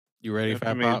You ready, Fat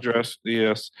Anthony Pop? dressed,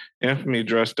 yes. Anthony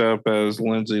dressed up as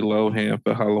Lindsay Lohan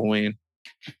for Halloween.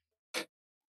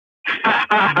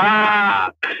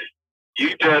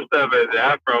 You dressed up as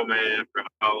Afro Man for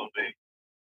Halloween.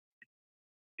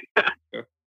 That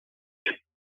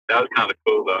was kind of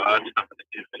cool, though.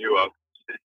 You're welcome.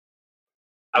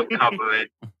 I was complimenting.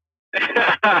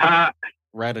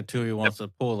 Ratatouille wants to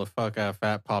pull the fuck out of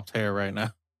Fat Pop's hair right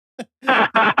now.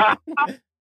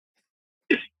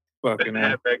 Fucking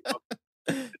hell.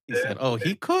 He said, "Oh,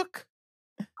 he cook,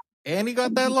 and he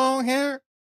got that long hair.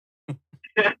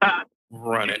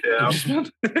 Run it. Yeah.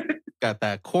 Got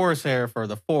that coarse hair for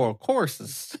the 4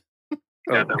 courses."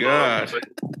 Oh, God.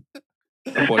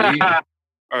 Boy,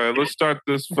 all right, let's start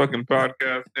this fucking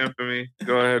podcast. Anthony,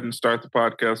 go ahead and start the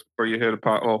podcast before you hit a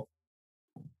pothole.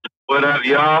 What up,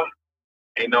 y'all?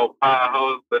 Ain't no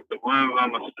potholes but the ones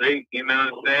on the street, you know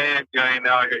what I'm saying? If you ain't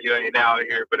out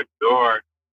here, but if you are,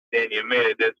 then you made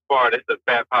it this far. This is the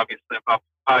Fat Papi Slim Pop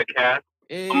podcast.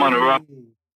 Hey. I'm on the road.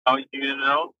 You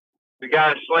know, we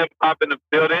got Slim Pop in the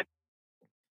building.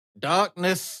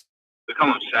 Darkness. We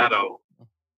call him Shadow.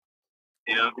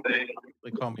 You know what I'm saying?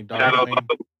 They call me Shadow. Dark.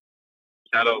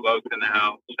 Shadow Lowe's in the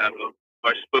house. Shadow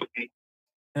or Spooky.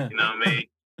 You know what I mean?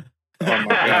 Oh my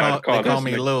God! They call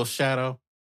me Little Shadow.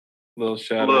 Little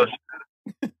Shadow.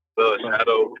 Little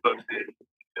Shadow.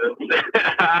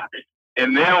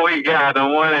 And then we got the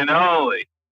one and only.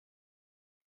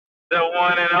 The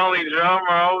one and only drum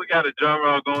roll. We got a drum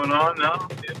roll going on now.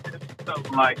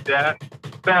 Something like that.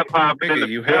 Fat Pop in the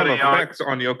You have building, effects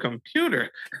on your computer.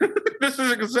 This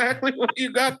is exactly what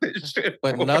you got this shit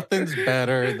But for. nothing's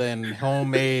better than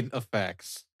homemade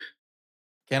effects.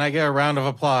 Can I get a round of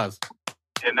applause?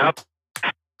 Enough.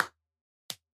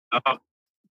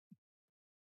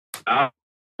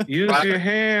 Use your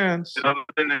hands. Those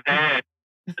in the hand.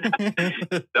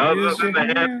 Use your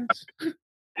hands.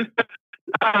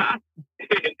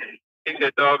 He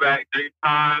said throw back 3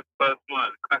 times plus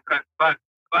 1. Clap, clap, clap,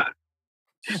 clap.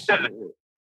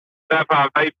 Fat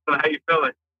Pop, how you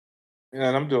feeling?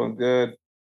 Yeah, I'm doing good.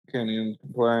 Can't even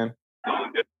complain.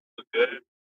 Good.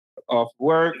 Off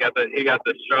work. He got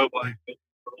the strobe light.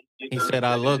 He said,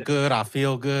 I look good. I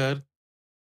feel good.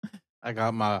 I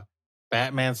got my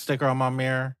Batman sticker on my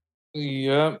mirror.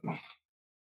 Yep.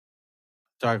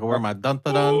 So I can wear my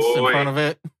dun-ta-duns in front of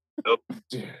it.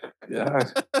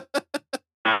 God.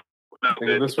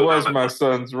 This was my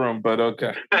son's room, but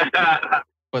okay.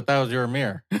 But that was your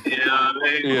mirror.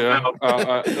 Yeah,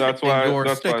 that's why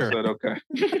I said okay.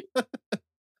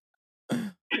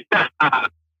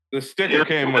 The sticker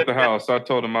came with the house. I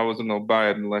told him I wasn't gonna buy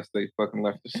it unless they fucking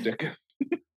left the sticker.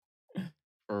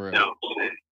 For real. No,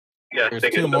 there's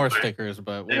 2 more stickers,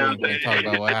 but we ain't gonna talk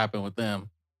about what happened with them.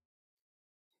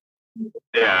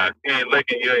 Yeah, you ain't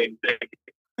licking, you ain't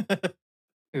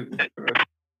thinking.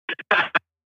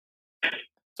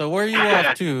 So where are you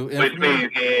off to? Which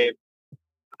means,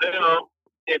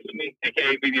 Anthony,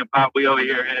 aka Medium Pop, we over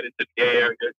here headed to the gay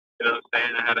area. You know what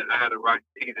I'm saying? I had a rock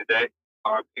tea today.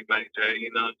 RP Bank J,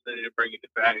 you know what I'm saying? Bringing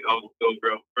it back, old school,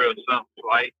 real something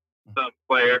light, some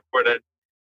player for the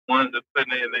ones that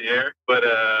putting it in the air. But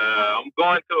I'm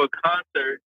going to a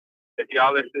concert. If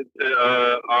y'all listen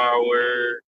to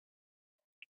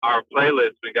our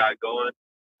playlist we got going,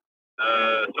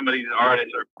 some of these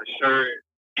artists are for sure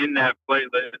in that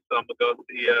playlist. So I'm gonna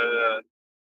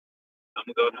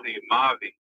go see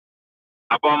Mavi.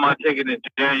 I bought my ticket in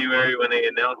January when they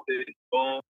announced it.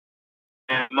 Boom.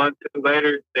 And a month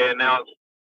later, they announced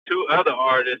 2 other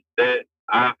artists that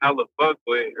I hella fuck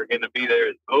with are gonna be there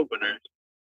as openers.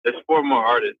 There's 4 more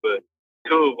artists, but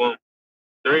 2 of them,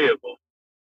 3 of them,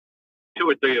 2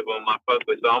 or 3 of them I fuck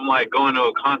with. So I'm like going to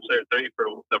a concert 3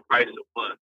 for the price of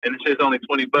 1. And it's just only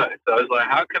 $20. So it's like,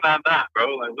 how can I not,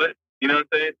 bro? Like, what? You know what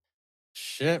I'm saying?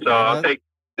 Shit, so man, I'll take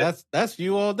that's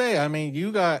you all day. I mean,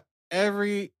 you got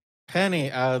every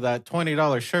penny out of that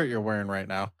 $20 shirt you're wearing right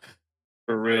now.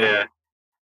 For real. Yeah.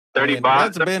 30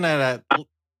 bucks.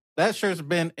 That shirt's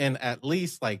been in at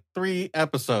least like 3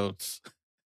 episodes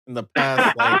in the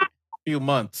past like few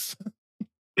months.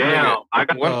 Damn, I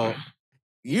got so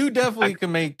you definitely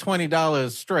can make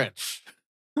 $20 stretch.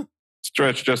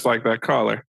 Stretch just like that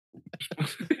collar.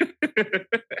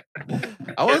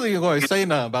 I wasn't even going to say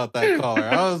nothing about that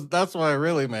collar. That's what I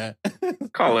really meant.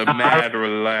 Call it mad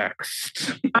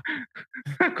relaxed.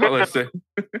 Caller said,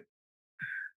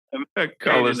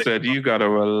 you gotta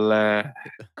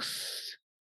relax.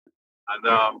 I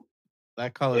know.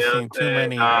 That color's seen too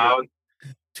many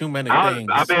things.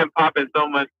 I've been popping so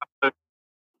much. I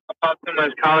popped too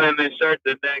much collar in this shirt,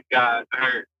 the neck got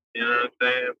hurt. You know what I'm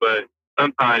saying? But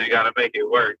sometimes you gotta make it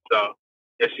work. So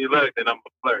if she looks, then I'm a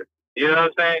flirt. You know what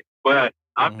I'm saying? But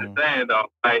I'm just saying though,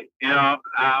 like, you know,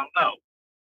 I don't know.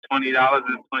 $20 is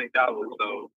 $20.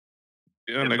 So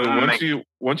yeah, nigga.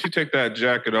 Once you take that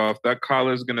jacket off, that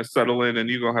collar's gonna settle in, and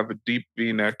you're gonna have a deep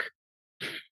V-neck.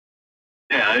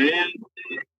 Yeah,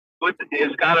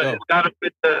 it's gotta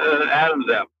fit the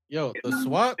Adam's apple. Yo,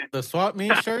 the swap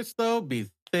meet shirts though be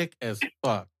thick as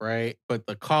fuck, right? But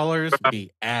the collars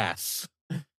be ass.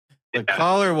 The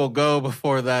collar will go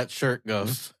before that shirt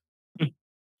goes. Thick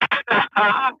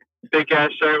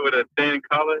ass shirt with a thin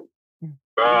collar. You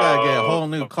gotta get a whole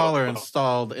new collar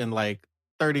installed in like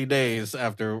 30 days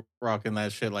after rocking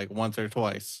that shit like once or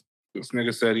twice. This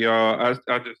nigga said, y'all,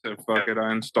 I just said, fuck it.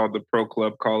 I installed the Pro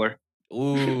Club collar.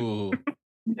 Ooh.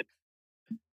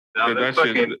 Now,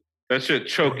 that shit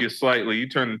choke you slightly. You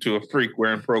turn into a freak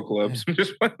wearing Pro Clubs.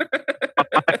 That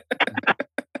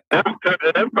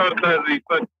Pro Clubs be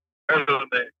fucking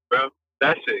turtleneck, bro.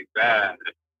 That shit bad.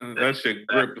 That shit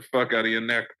grip the fuck out of your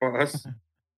neck, boss.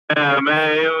 Yeah,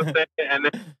 man. You know what I'm saying? And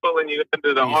then pulling you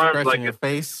into the arms like your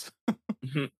face.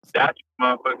 That's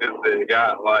motherfuckers that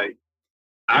got like.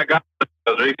 I got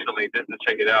those recently just to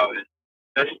check it out. And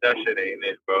that shit ain't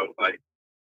it, bro. Like,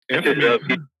 Anthony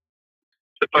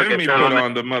put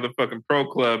on the motherfucking Pro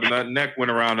Club and that neck went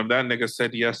around him. That nigga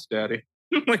said, yes, daddy.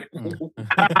 Like,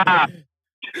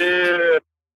 yeah.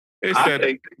 They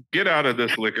said, get out of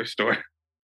this liquor store.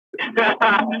 I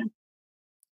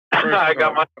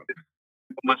got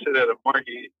my shit at a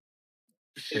market.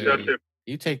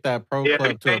 You take that Pro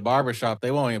Club to a barbershop,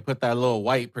 they won't even put that little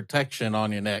white protection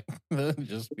on your neck.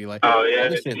 Just be like, oh, yeah.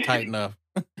 This shit tight enough.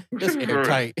 This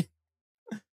airtight.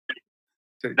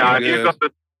 Nah, if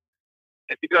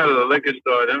you go to the liquor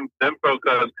store, them Pro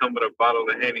Clubs come with a bottle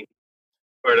of Henny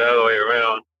or the other way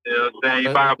around. You know what I'm saying?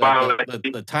 You buy a bottle of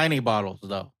the tiny bottles,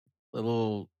 though.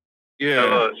 Little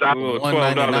little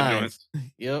 $12 joints.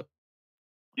 Yep.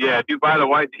 Yeah, if you buy the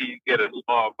white tea, you get a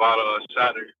small bottle of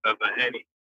shot of the Henny.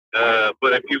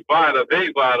 But if you buy the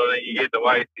big bottle, then you get the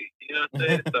white tea. You know what I'm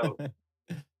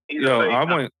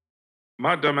saying? So,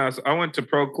 my dumbass, I went to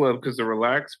Pro Club because the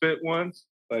Relax Fit ones,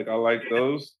 like I like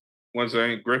those ones that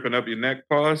ain't gripping up your neck,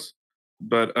 paws.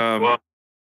 But I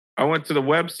went to the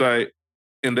website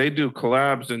and they do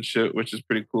collabs and shit, which is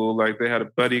pretty cool. Like they had a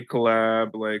Buddy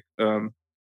collab, like a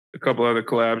couple other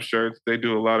collab shirts. They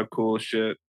do a lot of cool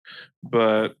shit.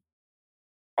 But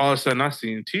all of a sudden I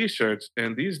seen t-shirts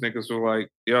and these niggas were like,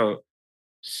 yo,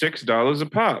 $6 a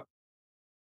pop.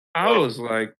 I was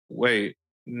like, wait,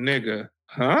 nigga,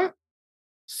 huh?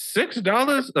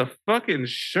 $6 a fucking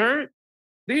shirt?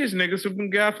 These niggas have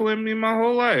been gaffling me my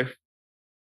whole life.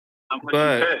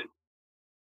 But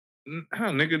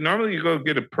nigga, normally you go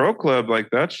get a Pro Club, like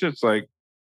that shit's like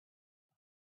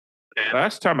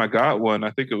last time I got one,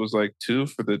 I think it was like 2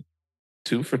 for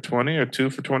 20 or 2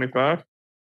 for 25.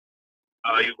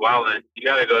 Oh, you wildin'. You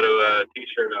gotta go to a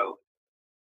t-shirt outlet.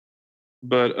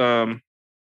 But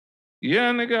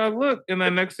yeah, nigga, I look, and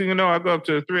then next thing you know, I go up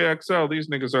to a 3XL. These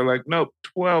niggas are like, nope,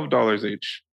 $12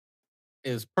 each.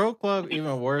 Is Pro Club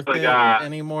even worth it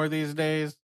anymore these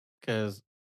days? Because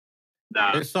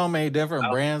there's so many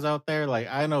different brands out there. Like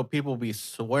I know people be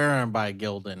swearing by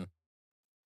Gildan.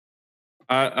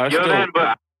 But I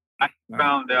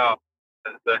found out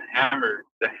the hammer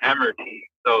tee.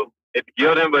 So it's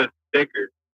Gildan, but it's thicker.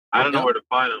 I don't know where to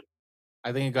find them.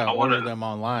 I think you got to order them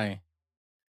online.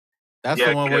 That's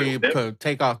the one where you could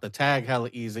take off the tag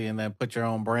hella easy and then put your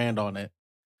own brand on it.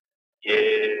 Yeah.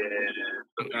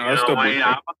 I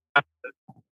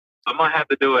might have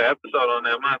to do an episode on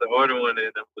that. I might have to order one and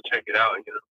then we'll check it out.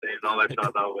 You know what I'm saying? I'll let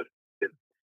y'all know what it is.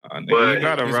 But you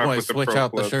gotta rock with the switch Pro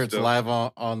out Club the shirts still. live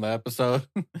on the episode.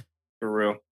 For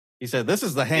real. He said, this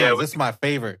is the hands. This is my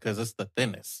favorite because it's the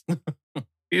thinnest.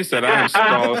 He said, I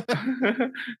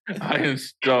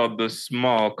installed the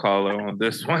small collar on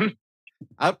this one.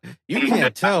 You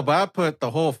can't tell, but I put the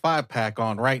whole 5-pack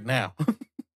on right now.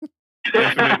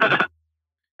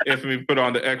 If we put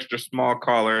on the extra small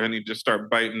collar and he just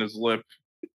start biting his lip.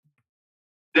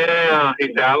 Damn, he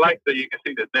said, I like that you can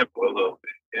see the nipple a little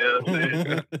bit. You know what I'm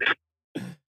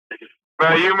saying?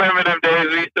 Bro, you remember them days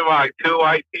we used to rock 2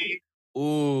 white tees?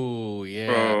 Ooh,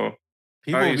 yeah. Bro,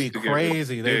 people be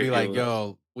crazy. They'd be like,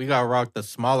 yo, we got to rock the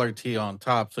smaller tee on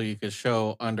top so you could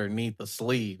show underneath the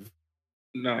sleeve.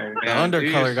 No, man. The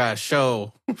undercolor got to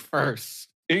show first.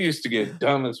 It used to get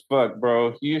dumb as fuck,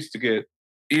 bro. You used to get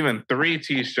even 3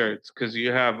 t-shirts because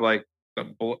you have like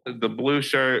the blue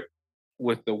shirt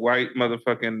with the white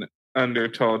motherfucking under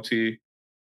tall tee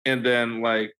and then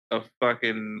like a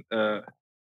fucking a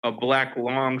black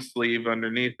long sleeve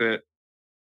underneath it.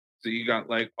 So you got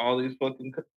like all these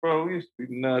fucking, bro, we used to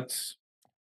be nuts.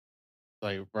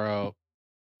 Like, bro,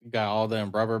 You got all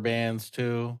them rubber bands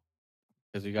too,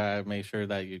 because you gotta make sure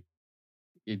that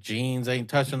your jeans ain't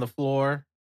touching the floor,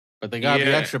 but they gotta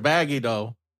be extra baggy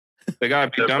though. They gotta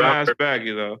be dumbass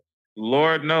baggy though.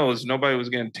 Lord knows nobody was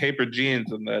getting tapered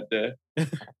jeans on that day. And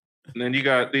then you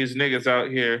got these niggas out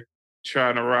here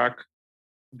trying to rock.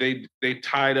 They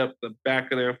tied up the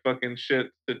back of their fucking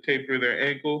shit to taper their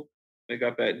ankle. They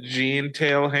got that jean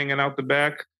tail hanging out the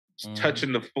back,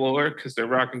 touching the floor because they're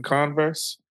rocking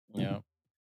Converse. Yeah,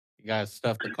 you gotta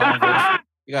stuff the Converse.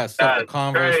 You gotta stuff the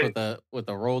Converse with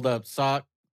a rolled up sock.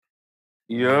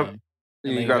 Yep. And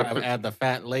then you gotta add the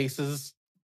fat laces.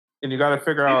 And you got to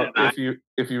figure out if you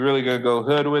really gonna go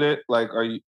hood with it. Like, are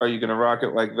you gonna rock it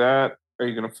like that? Are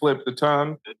you gonna flip the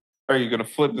tongue? Are you gonna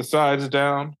flip the sides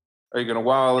down? Are you gonna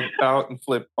wild it out and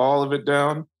flip all of it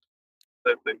down?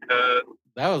 That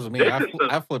was me.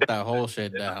 I flipped that whole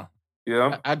shit down.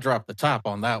 Yeah, I dropped the top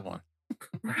on that one.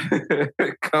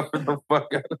 Cover the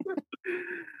fuck out of it.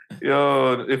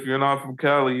 Yo, if you're not from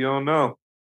Cali, you don't know.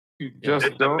 You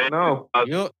just don't know.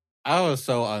 I was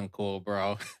so uncool,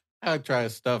 bro. I try to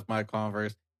stuff my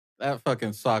Converse. That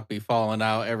fucking sock be falling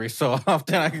out every so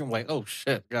often. I'm like, oh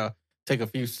shit, gotta take a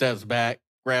few steps back,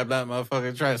 grab that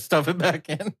motherfucker, try to stuff it back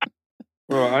in.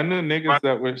 Bro, I knew niggas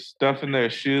that were stuffing their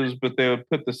shoes, but they would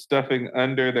put the stuffing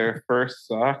under their first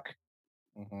sock.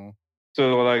 Mm-hmm.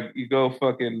 So like you go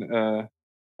fucking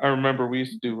I remember we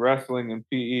used to do wrestling and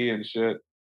PE and shit.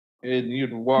 And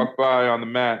you'd walk by on the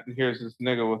mat and here's this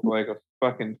nigga with like a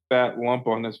fucking fat lump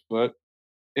on his foot.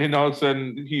 And all of a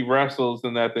sudden he wrestles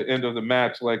and at the end of the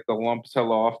match, like the lumps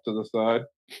fell off to the side.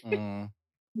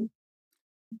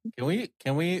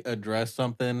 Can we address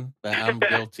something that I'm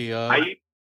guilty of?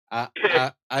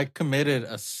 I committed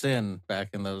a sin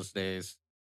back in those days.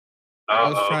 I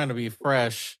was trying to be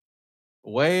fresh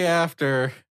way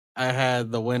after I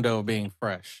had the window being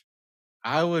fresh.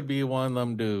 I would be one of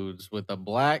them dudes with a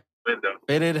black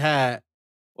fitted hat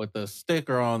with a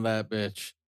sticker on that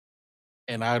bitch.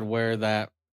 And I'd wear that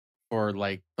for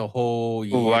like the whole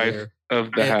year. Life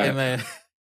of the hat. And then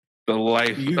the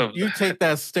life of you take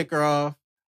that sticker off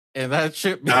and that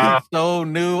shit be so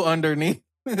new underneath.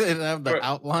 It have the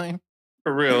outline.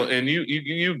 For real. And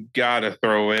you gotta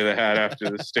throw away the hat after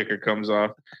the sticker comes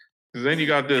off. Because then you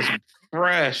got this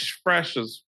fresh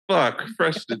as fuck.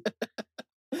 Fresh to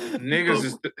niggas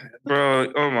is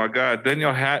bro, oh my god. Then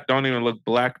your hat don't even look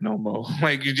black no more.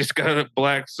 Like you just got a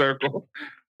black circle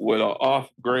with an off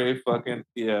gray fucking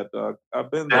dog.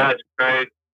 I've been there. That's great.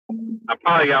 I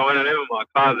probably got one of them in my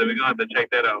closet. We're gonna have to check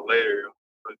that out later.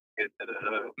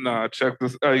 Nah, check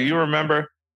this. You remember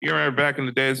back in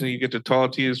the days when you get the tall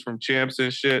tees from Champs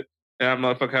and shit, and that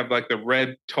motherfucker have like the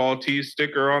red tall tee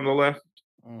sticker on the left,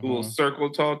 little circle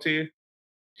tall tee,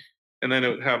 and then it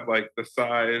would have like the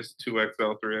size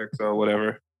 2XL, 3XL,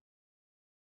 whatever.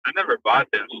 I never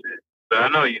bought them shit, but I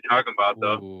know what you're talking about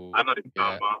though. I know what you're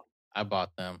talking about. I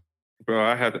bought them, bro.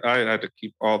 I had to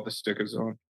keep all the stickers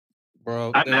on,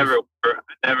 bro. I never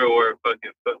wore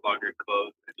fucking Foot Locker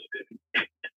clothes and shit.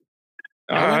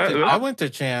 I went to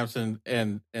Champs and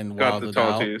got the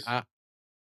tall tees. I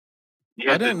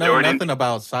didn't know nothing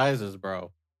about sizes,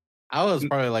 bro. I was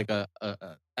probably like a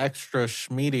extra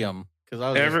medium because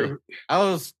I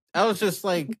was just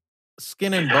like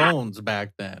skin and bones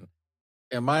back then.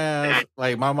 And my ass,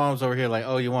 like my mom's over here, like,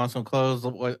 oh, you want some clothes?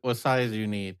 What size do you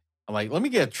need? I'm like, let me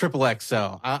get triple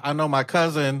XL. I know my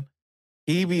cousin,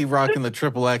 he be rocking the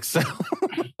triple XL.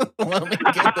 Let me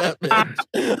get that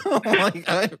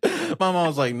bitch. My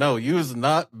mom's like, no, you was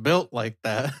not built like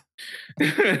that.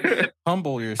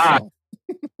 Humble yourself.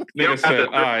 Nigga said,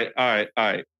 all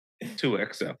right.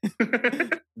 2XL.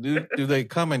 Do they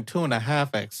come in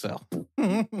 2.5 XL?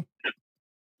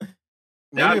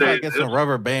 Maybe if I get some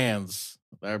rubber bands,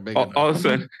 they're big enough. All of a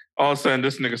sudden,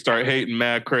 this nigga start hating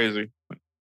mad crazy.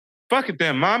 Fuck it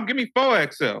then, mom. Give me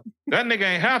 4XL. That nigga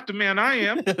ain't half the man I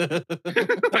am.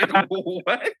 Like,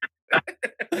 what?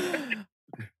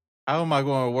 How am I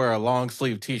going to wear a long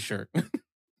sleeve t-shirt?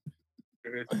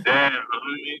 Damn,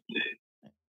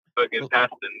 fucking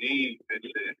past the knees and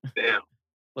shit. Damn.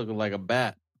 Looking like a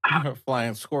bat. A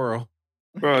flying squirrel.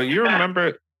 Bro, you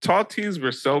remember tall tees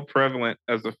were so prevalent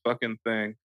as a fucking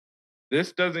thing.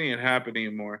 This doesn't even happen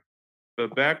anymore.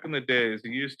 But back in the days,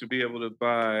 you used to be able to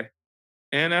buy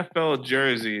NFL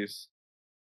jerseys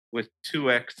with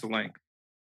 2X length.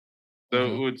 So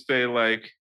it would say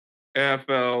like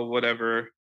NFL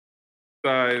whatever,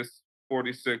 size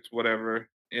 46 whatever,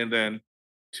 and then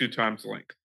 2 times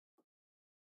length.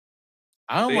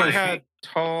 They had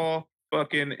tall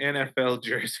fucking NFL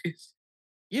jerseys.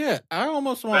 Yeah, I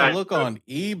almost want to look on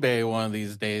eBay one of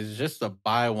these days just to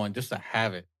buy one, just to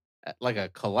have it like a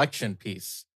collection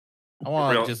piece. I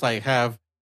want to just like have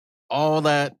all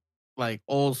that like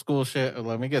old school shit.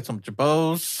 Let me get some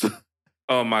Jabos.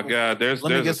 Oh my God! Let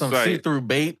me get some see-through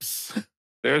Bapes.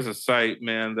 There's a site,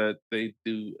 man, that they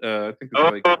do. I think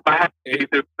it's like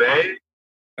see-through Bape.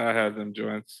 I have them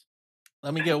joints.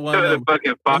 Let me get one of them.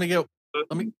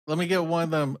 Let me get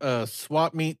one of them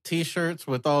swap meet T-shirts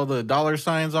with all the dollar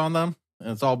signs on them,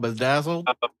 and it's all bedazzled.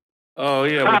 Oh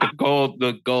yeah, with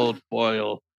the gold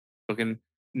foil. Fucking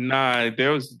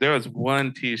there was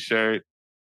one T-shirt.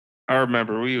 I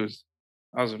remember I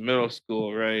was in middle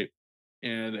school, right?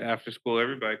 And after school,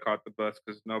 everybody caught the bus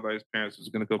because nobody's parents was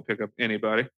going to go pick up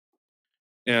anybody.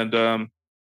 And it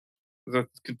was a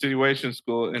continuation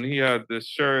school, and he had this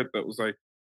shirt that was like,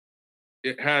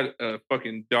 it had a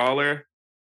fucking dollar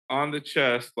on the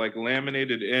chest, like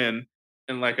laminated in,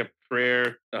 and like a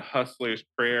prayer, a hustler's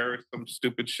prayer, some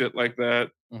stupid shit like that.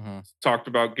 Mm-hmm. Talked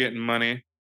about getting money,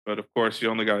 but of course, you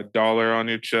only got $1 on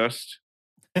your chest.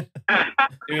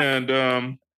 And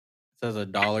it says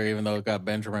 $1, even though it got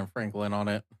Benjamin Franklin on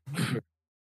it.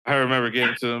 I remember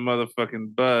getting to the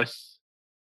motherfucking bus,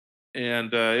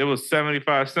 and it was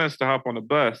 75 cents to hop on the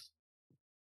bus.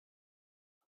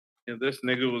 And this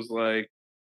nigga was like,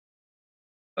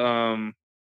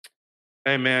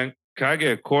 hey man, can I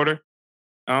get a quarter?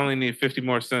 I only need 50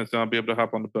 more cents and I'll be able to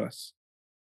hop on the bus.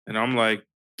 And I'm like,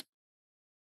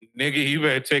 nigga, you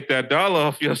better take that $1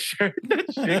 off your shirt.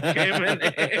 That shit came in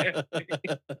there.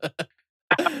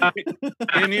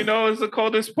 And you know what's the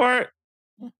coldest part?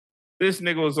 This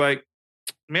nigga was like,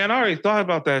 man, I already thought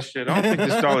about that shit. I don't think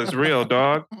this dollar is real,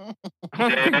 dog. I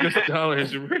don't think this dollar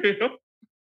is real.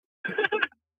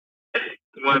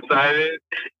 One-sided.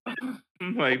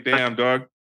 I'm like, damn, dog.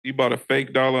 You bought a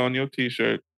fake dollar on your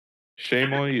T-shirt.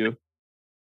 Shame on you.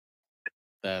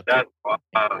 That's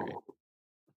wild.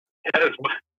 Yes,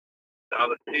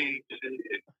 dollar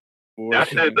T-shirt.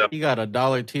 You got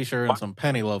 $1 T-shirt and some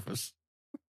penny loafers.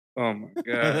 Oh my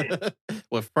God.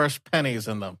 With fresh pennies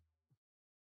in them.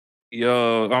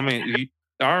 Yo, I mean,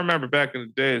 I remember back in the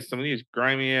day, some of these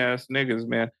grimy ass niggas,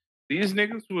 man. These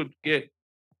niggas would get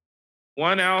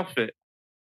one outfit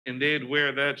and they'd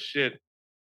wear that shit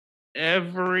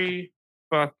every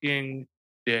fucking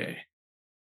day.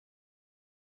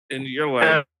 And you're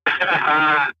like,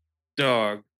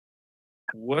 dog,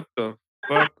 what the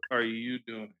fuck are you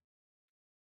doing?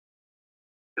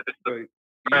 Like,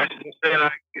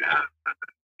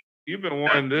 you've been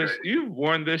wearing this. You've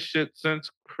worn this shit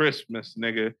since Christmas,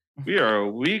 nigga. We are a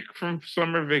week from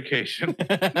summer vacation.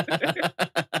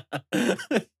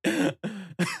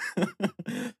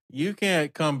 You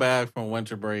can't come back from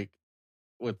winter break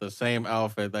with the same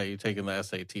outfit that you take in the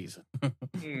SATs. Oh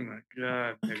my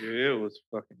God, nigga, it was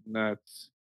fucking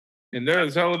nuts. And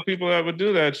there's hella people that would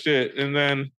do that shit. And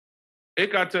then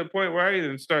it got to a point where I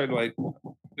even started like,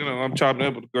 you know, I'm chopping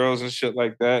up with girls and shit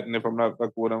like that. And if I'm not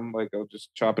like with them, like I'll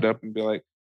just chop it up and be like,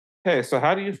 hey, so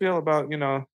how do you feel about, you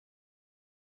know,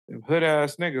 hood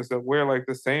ass niggas that wear like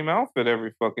the same outfit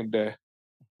every fucking day?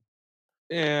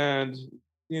 And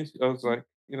I was like,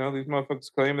 you know, these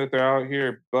motherfuckers claim that they're out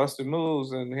here busting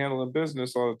moves and handling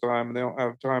business all the time and they don't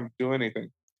have time to do anything.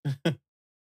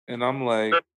 And I'm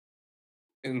like,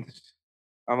 that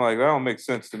don't make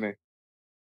sense to me.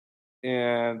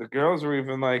 And the girls were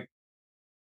even like,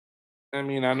 I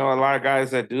mean, I know a lot of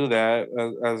guys that do that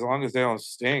as long as they don't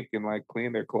stink and like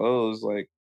clean their clothes, like,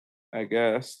 I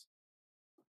guess.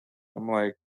 I'm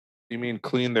like, you mean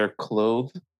clean their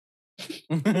clothes?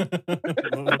 Clean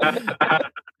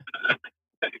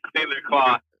their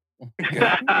cloth.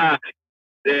 Yeah,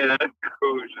 that's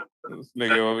cool. This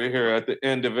nigga over here at the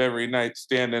end of every night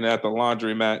standing at the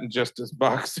laundromat in just his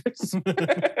boxers.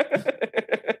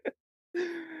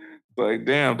 Like,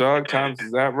 damn, dog, times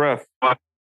is that rough.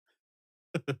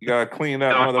 You gotta clean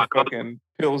that motherfucking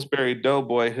Pillsbury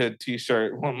Doughboy hood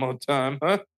T-shirt one more time,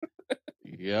 huh?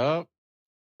 Yep.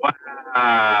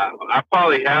 I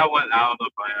probably have one. I don't know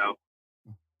if I have.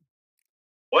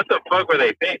 What the fuck were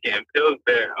they thinking?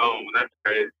 Pillsbury. Oh, that's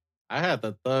crazy. I had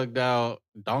the thugged out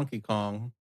Donkey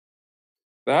Kong.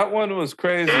 That one was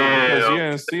crazy because you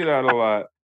didn't see that a lot.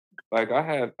 Like I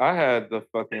had the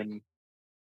thugged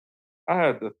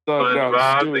out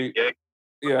Stewie.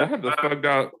 Yeah, I had the thugged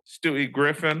out Stewie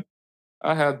Griffin.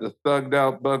 I had the thugged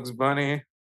out Bugs Bunny.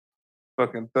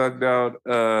 Fucking thugged out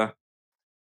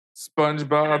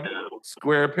SpongeBob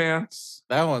SquarePants.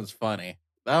 That one's funny.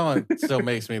 That one still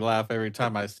makes me laugh every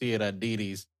time I see it at Dee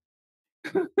Dee's.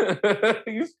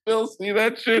 You still see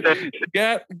that shit?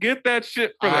 Get that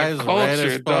shit for Eyes the red culture,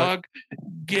 as fuck. dog.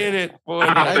 Get it for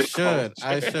I the should.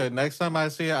 I culture. should. Next time I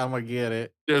see it, I'm gonna get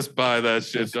it. Just buy that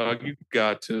shit, dog. You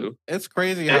got to. It's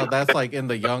crazy how that's like in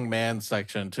the young man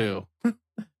section too.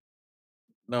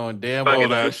 Knowing damn well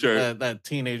that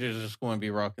teenagers are just going to be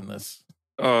rocking this.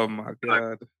 Oh my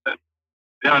god! They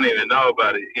don't even know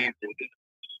about it either.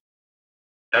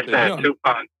 That's that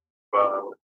Tupac.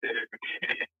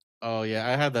 Oh yeah,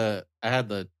 I had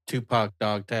the Tupac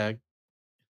dog tag.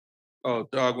 Oh,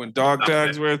 dog! When dog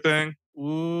tags were a thing.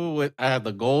 Ooh, I had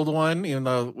the gold one, even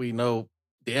though we know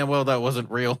damn well that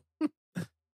wasn't real.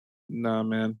 Nah,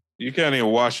 man. You can't even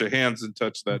wash your hands and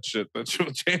touch that shit. That shit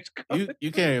will change color.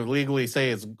 You can't even legally say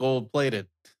it's gold plated.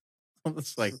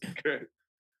 It's like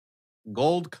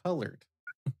gold colored.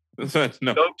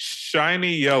 No,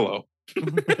 shiny yellow.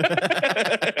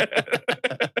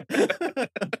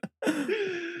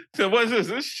 So what's this?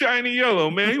 This shiny yellow,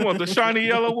 man. You want the shiny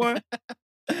yellow one?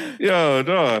 Yo,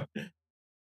 dog.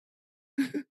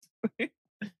 Yeah,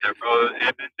 bro.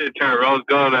 And this shit turned rose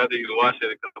gold after you wash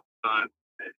it a couple times.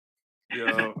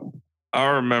 Yo, I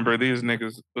remember these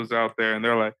niggas was out there and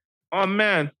they're like, "Oh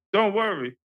man, don't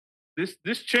worry, this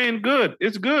chain good.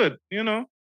 It's good, you know.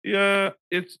 Yeah,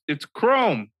 it's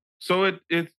chrome, so it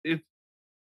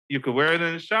you could wear it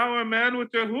in the shower, man,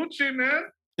 with your hoochie,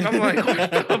 man." I'm like, what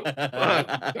the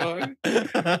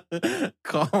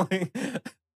fuck, dog?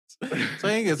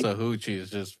 Saying it's a hoochie is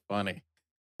just funny.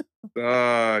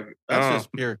 Dog, that's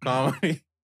just pure comedy.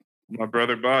 My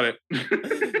brother bought it.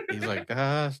 He's like,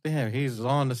 gosh damn, he's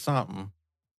on to something.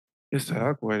 It's a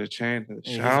I'll wear the chain to the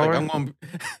shower. Like,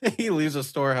 he leaves the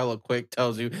store hella quick,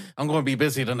 tells you, I'm going to be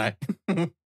busy tonight.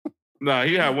 Nah,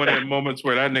 he had one of the moments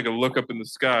where that nigga look up in the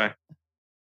sky.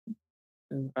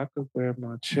 And I could wear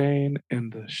my chain in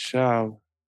the shower.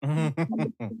 I'll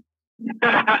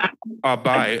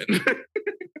buy it.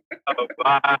 I'll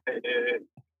buy it.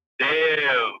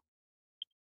 Damn.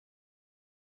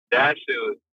 That shit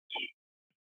was.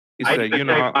 He said, you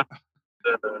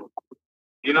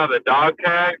know the dog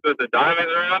tags with the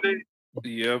diamonds around it?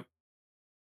 Yep.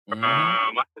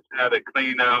 I just had to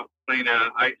clean out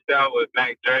iced out with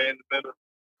Mac Dre in the middle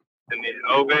and the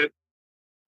oven.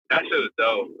 That shit was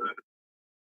dope, man.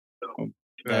 So,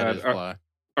 that is why.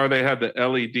 Or they had the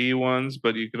LED ones,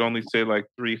 but you could only say like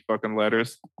 3 fucking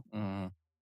letters. Yeah,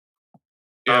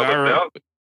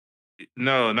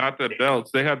 no, not the belts.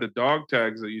 They had the dog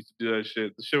tags that used to do that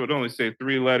shit. The shit would only say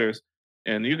 3 letters.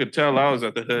 And you could tell I was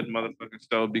at the hood motherfucking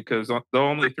store because the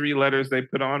only 3 letters they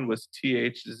put on was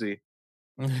THZ.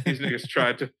 These niggas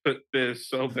tried to put this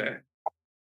so bad.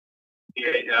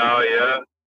 Yeah, oh yeah.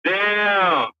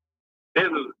 Damn. This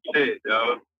was shit,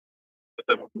 yo.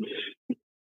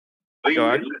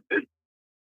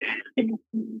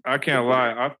 I can't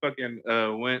lie. I fucking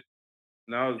went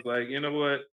and I was like, you know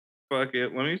what? Fuck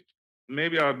it.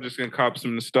 Maybe I'm just gonna cop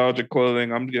some nostalgic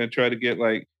clothing. I'm gonna try to get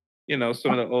like, you know,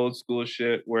 some of the old school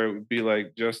shit where it would be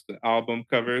like just the album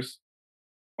covers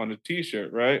on a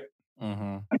t-shirt, right?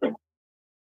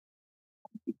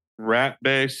 Rat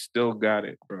Bay still got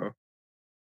it, bro.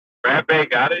 Rat Bay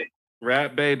got it?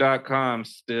 Ratbay.com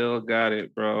still got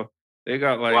it, bro. They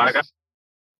got like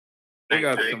they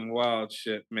got some wild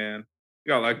shit, man.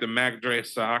 You got like the Mac Dre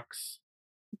socks.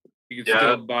 You can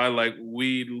still buy like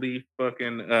weed leaf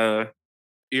fucking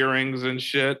earrings and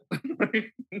shit.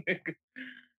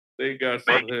 They got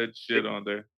some hood shit on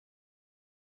there.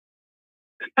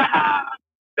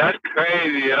 That's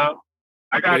crazy, yo.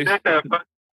 I got this at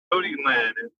Booty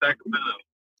Land in Sacramento.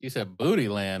 You said Booty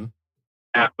Land?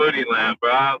 At Booty Land,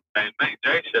 bro. I was like, Mac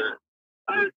Dre shirt.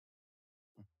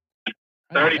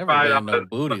 $35. No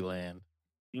Booty Land.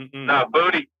 No,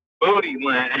 Booty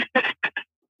Land.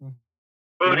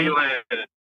 Booty Land.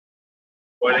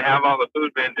 Where they have all the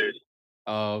food vendors.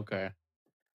 Oh, okay.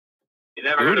 You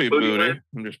never heard of Booty Land?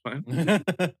 I'm just playing.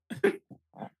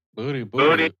 Booty,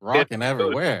 rocking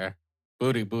everywhere.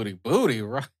 Booty,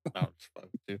 rock. No, just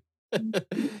fucking dude.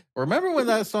 Remember when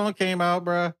that song came out,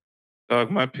 bro? Dog,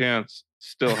 my pants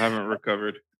still haven't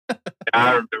recovered.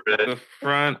 I remember that. The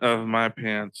front of my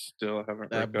pants still haven't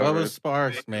recovered. That Bubba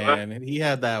Sparks, man. He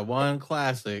had that one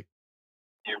classic.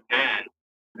 Your pants.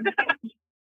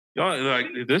 Like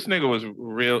this nigga was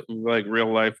real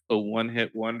life a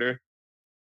one-hit wonder.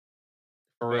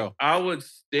 For real. I would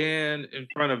stand in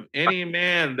front of any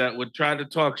man that would try to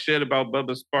talk shit about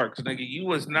Bubba Sparks. Nigga, you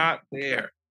was not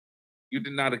there. You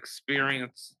did not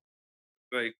experience.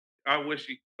 Like, I wish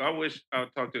I would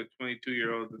talk to a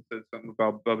 22-year-old that said something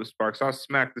about Bubba Sparks. I'll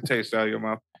smack the taste out of your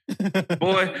mouth.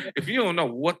 Boy, if you don't know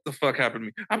what the fuck happened to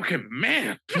me, I became a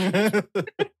man.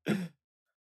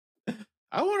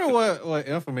 I wonder what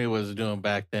Infamy was doing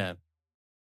back then.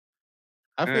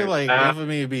 I feel like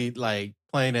Infamy be like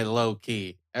playing it low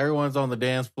key. Everyone's on the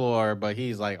dance floor, but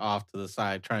he's like off to the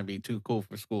side trying to be too cool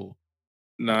for school.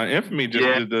 Nah, Infamy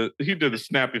just did the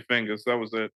snappy fingers. That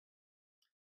was it.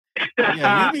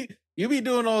 Yeah, you be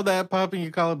doing all that popping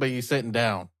your collar, but you sitting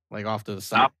down like off to the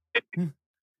side.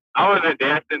 I wasn't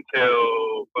dancing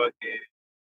till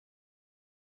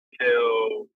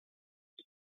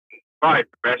probably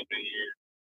freshman year.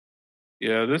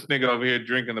 Yeah, this nigga over here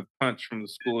drinking the punch from the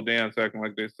school dance, acting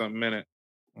like there's something in it.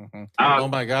 Mm-hmm. Oh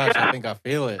my gosh, I think I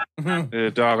feel it. Yeah,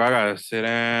 dog, I gotta sit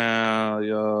down,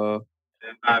 yo.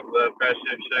 And high blood pressure,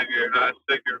 high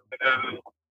sugar, whatever.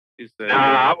 He said,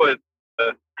 nah, I was.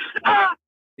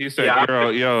 He said,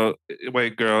 "Girl, yo,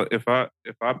 wait, girl, if I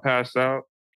pass out,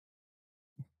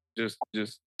 just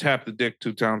tap the dick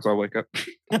 2 times, I'll wake up."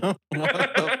 What the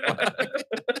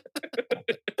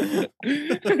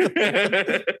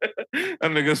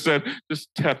That nigga said,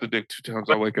 "Just tap the dick 2 times,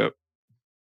 I'll wake up."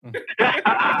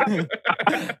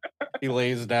 He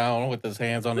lays down with his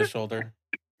hands on his shoulder.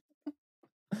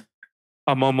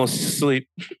 I'm almost asleep.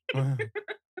 Okay,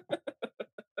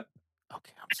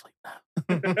 I'm asleep now.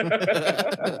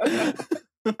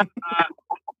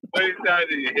 Wait, how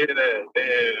did you hear that?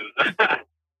 Damn.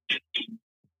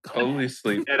 Totally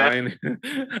sleep. I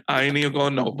ain't even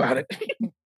gonna know about it.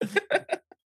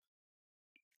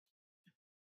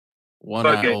 One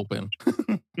eye open.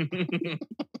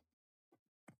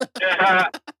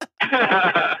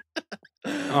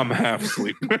 I'm half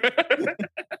asleep.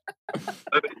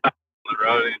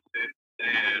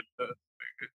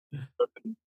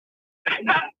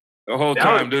 The whole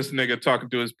time, this nigga talking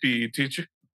to his PE teacher.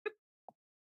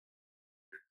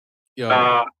 Yo,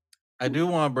 I do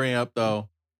want to bring up though.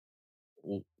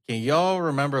 Can y'all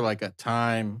remember like a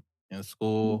time in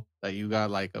school that you got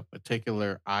like a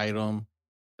particular item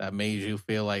that made you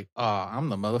feel like, oh, I'm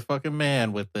the motherfucking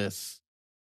man with this?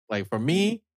 Like for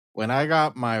me, when I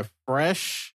got my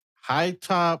fresh high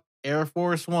top Air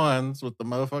Force Ones with the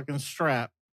motherfucking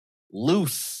strap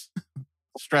loose,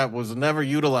 strap was never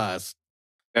utilized.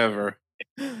 Ever.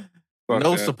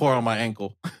 No support on my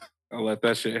ankle. I'll let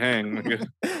that shit hang.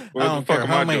 I don't care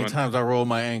how many times I roll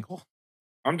my ankle.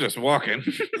 I'm just walking.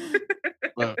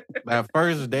 But that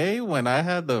first day when I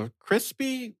had the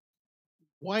crispy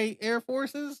white Air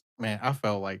Forces, man, I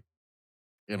felt like,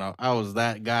 I was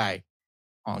that guy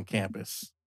on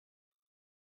campus.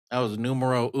 That was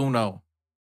numero uno.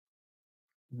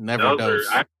 Never dose.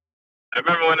 I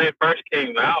remember when they first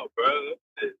came out, bro.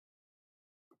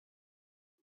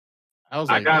 I was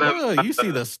like, oh, you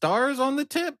see the stars on the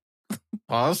tip?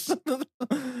 Pause.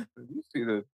 You see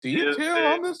the detail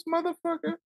on this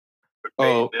motherfucker?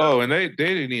 Oh, and they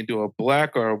didn't even do a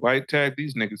black or a white tag.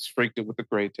 These niggas freaked it with the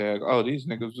gray tag. Oh, these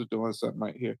niggas was doing something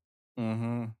right here.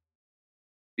 Mm-hmm.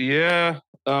 Yeah.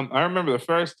 I remember the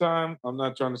first time. I'm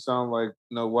not trying to sound like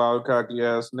no wild cocky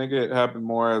ass nigga. It happened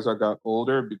more as I got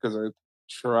older because I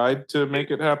tried to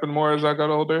make it happen more as I got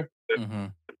older. Mm-hmm.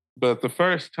 But the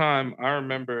first time I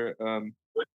remember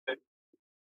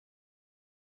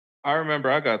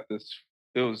I got this.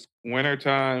 It was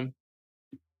wintertime,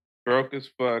 broke as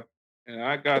fuck, and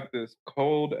I got this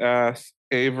cold ass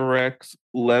Averex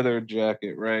leather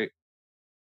jacket, right?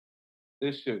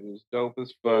 This shit was dope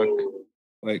as fuck.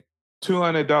 Like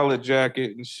 $200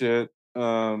 jacket and shit.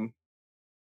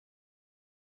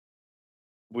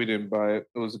 We didn't buy it.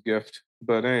 It was a gift.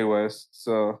 But anyways,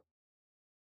 so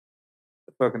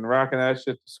fucking rocking that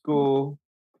shit to school.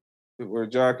 We're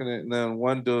jocking it, and then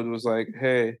one dude was like,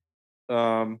 "Hey,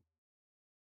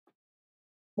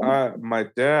 my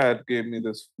dad gave me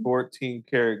this 14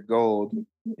 karat gold,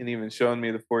 and even showing me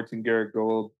the 14 karat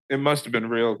gold. It must have been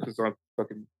real because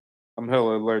I'm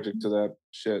hella allergic to that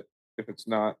shit. If it's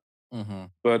not,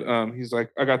 but he's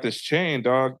like, I got this chain,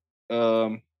 dog.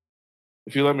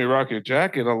 If you let me rock your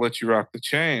jacket, I'll let you rock the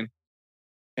chain.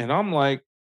 And I'm like,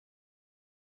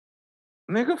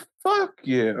 nigga, fuck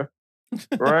yeah.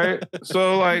 Right?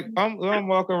 So like I'm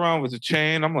walking around with the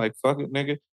chain. I'm like, fuck it,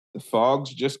 nigga. The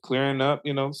fog's just clearing up,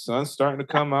 sun's starting to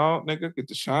come out, nigga, get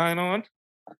the shine on.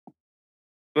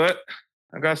 But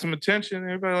I got some attention.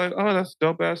 Everybody like, oh, that's a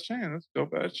dope ass chain. That's a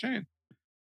dope ass chain.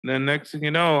 And then next thing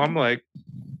you know, I'm like,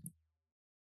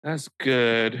 that's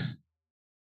good,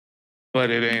 but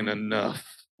it ain't enough.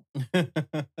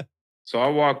 So I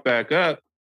walk back up.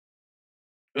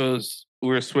 We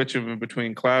were switching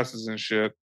between classes and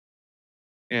shit.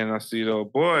 And I see the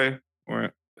old boy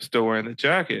still wearing the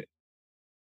jacket.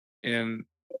 And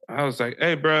I was like,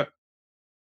 hey, bro,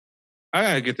 I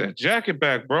gotta get that jacket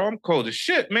back, bro. I'm cold as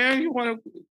shit, man. You wanna?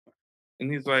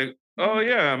 And he's like, oh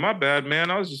yeah, my bad,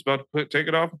 man. I was just about to take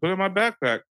it off and put it in my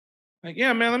backpack. Like,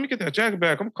 yeah, man, let me get that jacket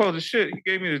back. I'm cold as shit. He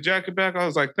gave me the jacket back. I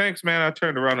was like, thanks, man. I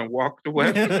turned around and walked away.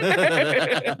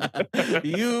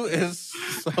 You is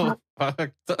so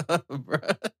fucked up, bro.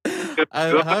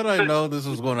 How did I know this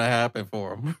was going to happen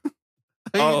for him?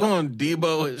 How you going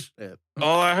Debo his shit?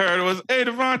 All I heard was, hey,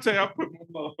 Devontae, I put my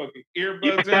motherfucking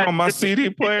earbuds in on my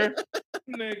CD player.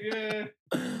 Nigga.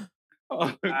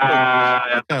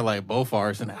 Kind of like both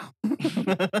ours now.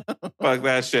 Fuck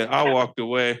that shit. I walked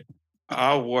away.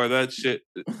 I wore that shit.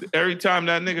 Every time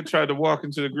that nigga tried to walk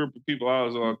into the group of people I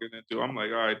was walking into, I'm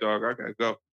like, all right, dog, I gotta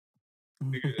go.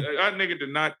 That nigga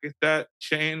did not get that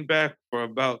chain back for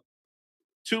about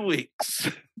 2 weeks.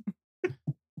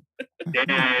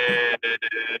 Damn.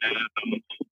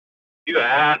 You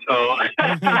asshole.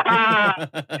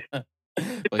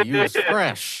 But you was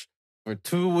fresh for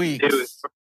 2 weeks.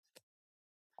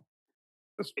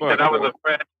 I was a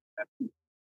fresh.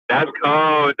 That's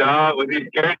cold, dog. Was he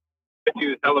scared? He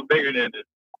was hella bigger than this.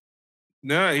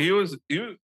 No, he was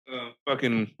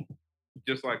fucking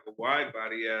just like a wide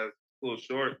body ass, little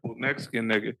short, little Mexican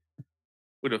nigga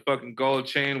with a fucking gold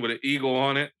chain with an eagle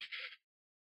on it.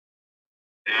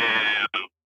 Damn.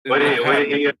 What did he?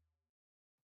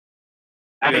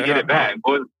 How did he get it back?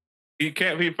 He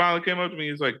finally came up to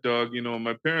me. He's like, dog, you know,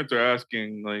 my parents are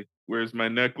asking, like, where's my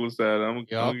necklace at? I'm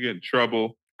gonna get in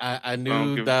trouble. I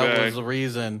knew that was the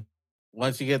reason.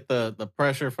 Once you get the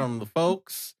pressure from the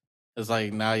folks, it's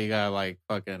like now you gotta like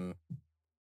fucking,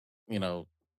 you know,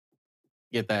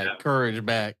 get that courage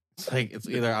back. It's like it's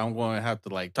either I'm going to have to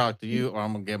like talk to you or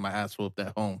I'm gonna get my ass whooped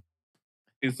at home.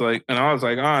 He's like, and I was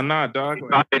like, oh nah, dog,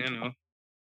 like, you know,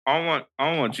 I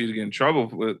don't want you to get in trouble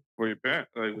with your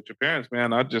parents, like with your parents,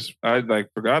 man. I like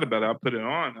forgot about it. I put it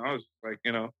on. I was like,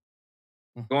 you know,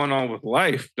 going on with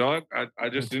life, dog. I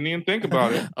just didn't even think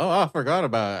about it. Oh, I forgot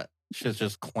about it. Shit's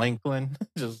just clankling,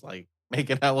 just like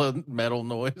making hella metal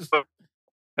noise.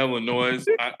 Hella noise.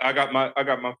 I got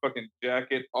my fucking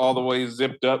jacket all the way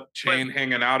zipped up, chain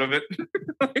hanging out of it.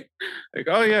 like,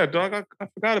 oh yeah, dog, I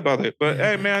forgot about it. But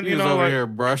hey, man, you know, over here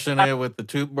brushing it with the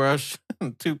toothbrush,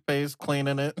 toothpaste,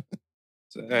 cleaning it.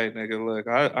 So, hey, nigga, look,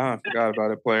 I forgot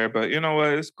about it, player. But you know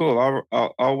what? It's cool.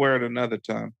 I'll wear it another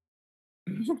time.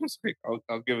 Like,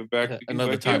 I'll give it back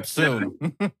another time soon.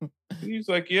 He's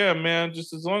like, yeah, man,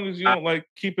 just as long as you don't like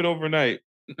keep it overnight.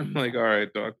 I'm like, all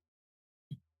right, dog.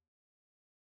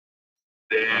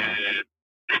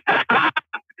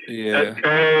 Yeah, that's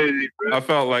crazy, bro. I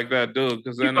felt like that dude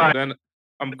because then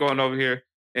I'm going over here.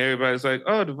 And everybody's like,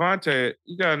 "Oh, Devontae,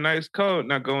 you got a nice coat."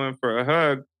 Not going for a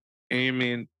hug, and you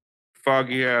mean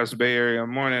foggy ass Bay Area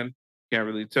morning? Can't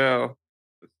really tell.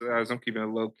 As I'm keeping it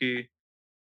low key,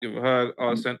 give a hug.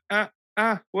 All of a sudden,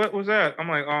 what was that? I'm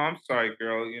like, "Oh, I'm sorry,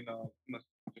 girl. You know, just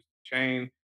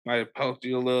chain might have poked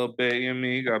you a little bit. You know what I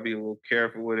mean? You gotta be a little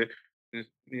careful with it. Just,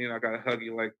 you know, I gotta hug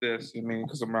you like this. You know what I mean?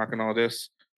 Because I'm rocking all this.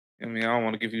 I mean, I don't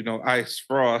want to give you no ice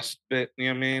frost bit. You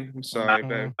know what I mean? I'm sorry,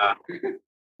 babe.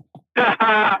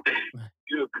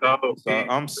 You cold. So,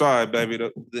 I'm sorry, baby.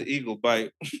 The eagle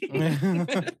bite.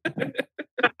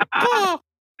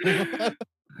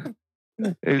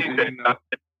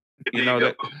 You know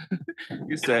that.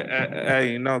 You said,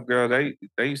 "Hey, you know, girl, they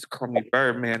used to call me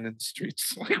Birdman in the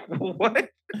streets." Like, what?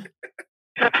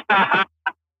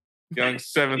 Young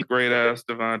 7th grade ass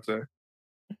Devontae.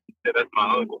 Yeah, that's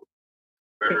my uncle.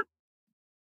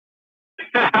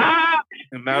 As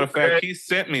a matter of fact, he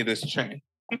sent me this chain.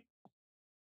 That's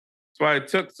why it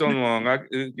took so long.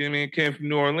 It came from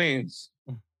New Orleans.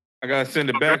 I gotta send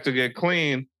it back to get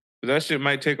clean. But that shit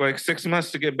might take like 6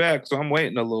 months to get back, so I'm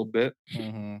waiting a little bit.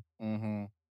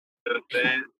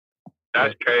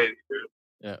 That's crazy, dude.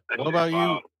 Yeah. What about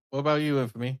you? What about you,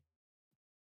 Infamy?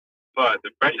 But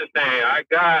the freshest thing I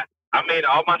got, I mean,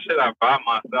 all my shit I bought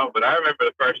myself, but I remember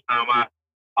the first time I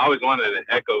always wanted an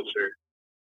Echo shirt.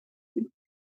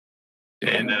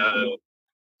 And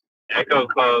Echo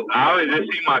clothes. I always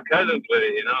just see my cousins with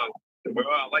it, you know. Bro,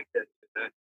 I like that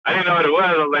shit. I didn't know what it was.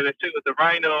 I was like, that shit with the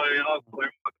rhino, and I was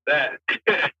like, fuck that.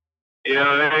 You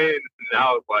know what I mean? And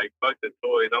I was like, fuck the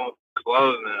toys. I want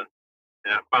clothes now.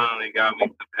 And I finally got me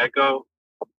some Echo.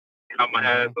 Got my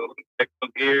ass on some Echo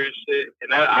gear and shit.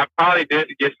 And I probably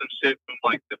did get some shit from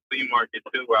like the flea market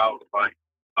too, where I was like,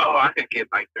 oh, I could get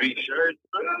like 3 shirts.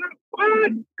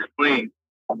 What? Clean.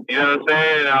 You know what I'm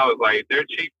saying? And I was like, they're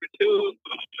cheaper too.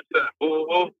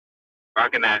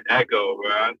 Rocking that Echo,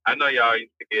 bro. I know y'all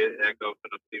used to get Echo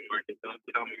from the flea market. Don't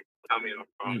tell me I'm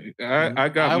wrong.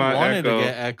 I wanted to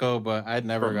get Echo, but I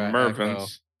never got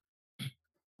Mervin's.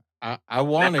 Echo. I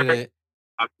wanted it,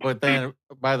 but then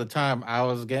by the time I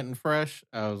was getting fresh,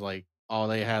 I was like, all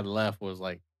they had left was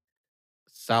like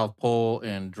South Pole,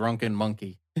 and Drunken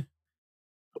Monkey.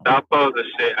 South Pole's a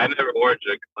shit. I never wore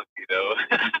Drunken Monkey though.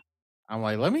 I'm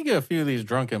like, let me get a few of these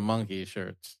Drunken Monkey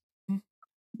shirts.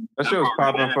 That shit was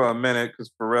popping for a minute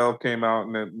because Pharrell came out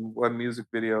in that one music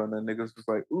video, and then niggas was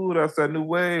like, "Ooh, that's that new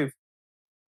wave."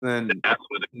 Then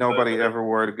nobody ever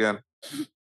wore it again.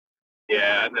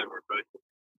 Yeah, I never.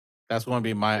 That's going to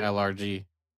be my LRG.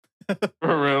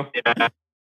 For real. Yeah,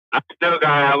 I still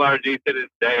got LRG to this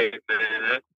day, man.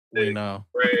 That's we know.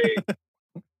 Great.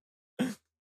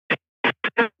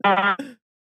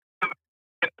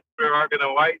 We're rocking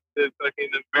the white, the fucking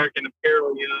American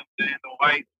Apparel, you know what I'm saying? The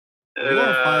white. We're going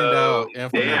to find out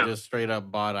Infamy just straight up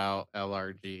bought out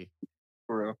LRG.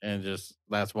 For real. And just,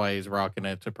 that's why he's rocking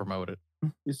it to promote it.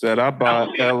 He said, I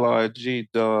bought LRG,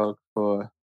 dog, for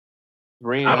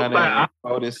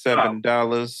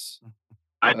 $347.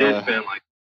 I did spend like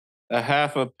a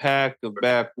half a pack of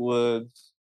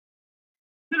Backwoods,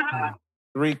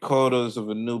 3/4 of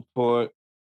a Newport,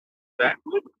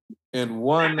 and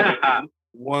one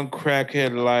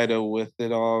crackhead lighter with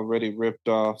it already ripped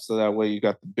off, so that way you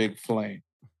got the big flame.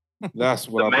 That's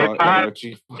what I bought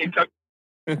LRG for. He took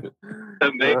the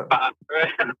Maypop,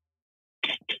 right?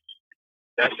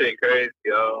 That shit crazy,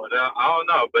 yo. I don't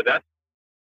know, but that's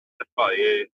probably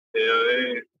it. You know what I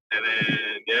mean? And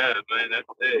then, yeah, man, that's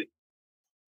it.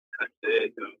 That's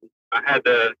it. I had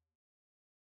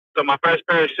so my first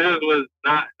pair of shoes was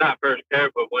not first pair,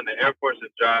 but when the Air Forces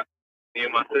dropped, me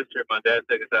and my sister and my dad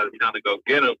took us out of town to go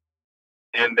get them.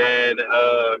 And then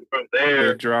from there...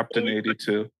 They dropped in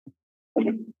 82.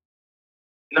 No,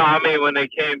 I mean, when they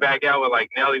came back out with, like,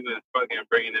 Nelly was fucking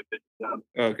bringing it bitches up.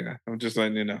 Okay, I'm just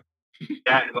letting you know.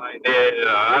 Yeah, like,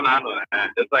 I know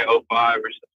that. It's like 05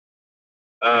 or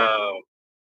something.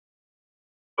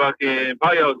 Fucking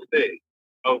probably 06,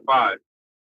 05.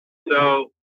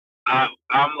 So I'm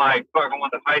like, fuck, I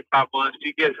want the high top one.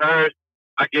 She gets hers,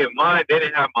 I get mine. They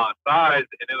didn't have my size,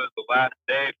 and it was the last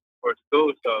day before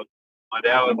school. So my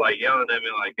dad was like yelling at me,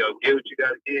 like, yo, get what you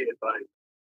gotta get. Like,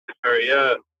 hurry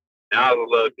up. And I was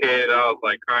a little kid. I was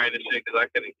like crying and shit because I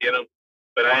couldn't get them.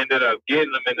 But I ended up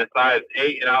getting them in the size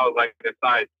 8, and I was like a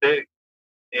size 6.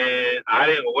 And I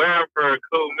didn't wear them for a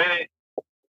cool minute.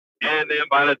 And then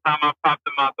by the time I popped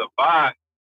them out the box,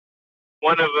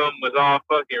 one of them was all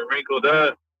fucking wrinkled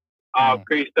up, all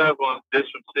creased up on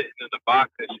just from sitting in the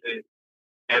box and shit.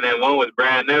 And then one was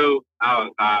brand new. I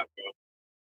was hot,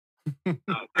 bro.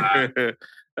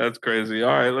 That's crazy.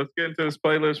 All right, let's get into this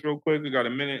playlist real quick. We got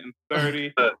 1 minute and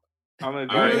 30. I'm gonna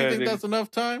go ahead. You think that's enough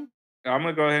time? I'm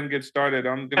gonna go ahead and get started.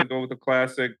 I'm gonna go with the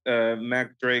classic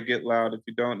Mac Dre, Get Loud. If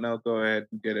you don't know, go ahead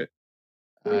and get it.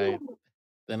 All right.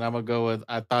 Then I'm gonna go with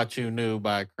I Thought You Knew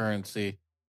by Currency.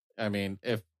 I mean,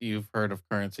 if you've heard of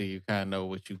Currency, you kind of know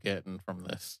what you're getting from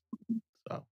this.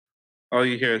 So all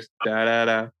you hear is da da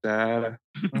da da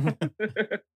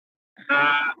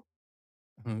da.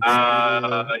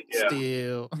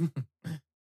 Still.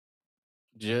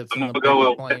 Jets I'm in the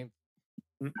go plane.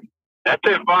 That's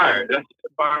it, fire. That's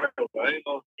it, fire. I'm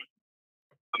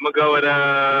gonna go with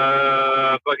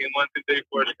fucking 1, 2, 3,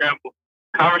 4 scramble.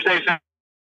 Conversation.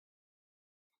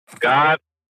 God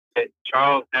and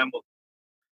Charles Hamilton.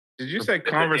 Did you say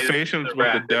Conversations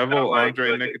with the Devil,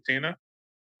 Andre Nicotina?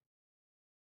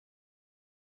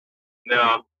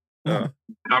 No.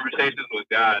 Conversations with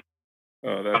God.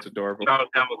 Oh, that's adorable. Charles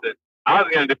Hamilton. I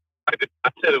was gonna do. I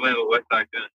should have went with West Side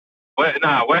Gun.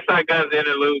 West Side Gun's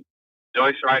interlude.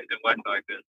 Joyce Wright and West Side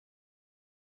Gun.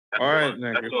 All right,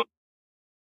 nigga.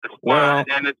 Well,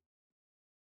 and it's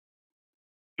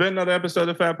been another episode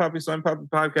of Fat Papi Slim Papi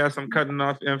Podcast. I'm cutting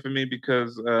off Infamy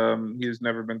because he's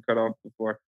never been cut off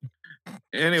before.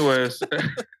 Anyways,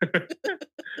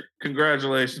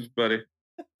 congratulations, buddy.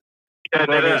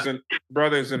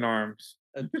 Brothers in arms.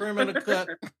 A trim and a cut.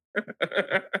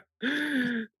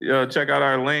 Yo, check out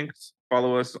our links.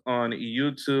 Follow us on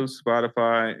YouTube,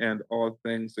 Spotify, and all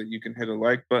things that you can hit a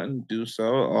like button. Do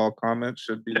so. All comments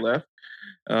should be left.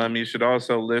 You should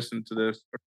also listen to this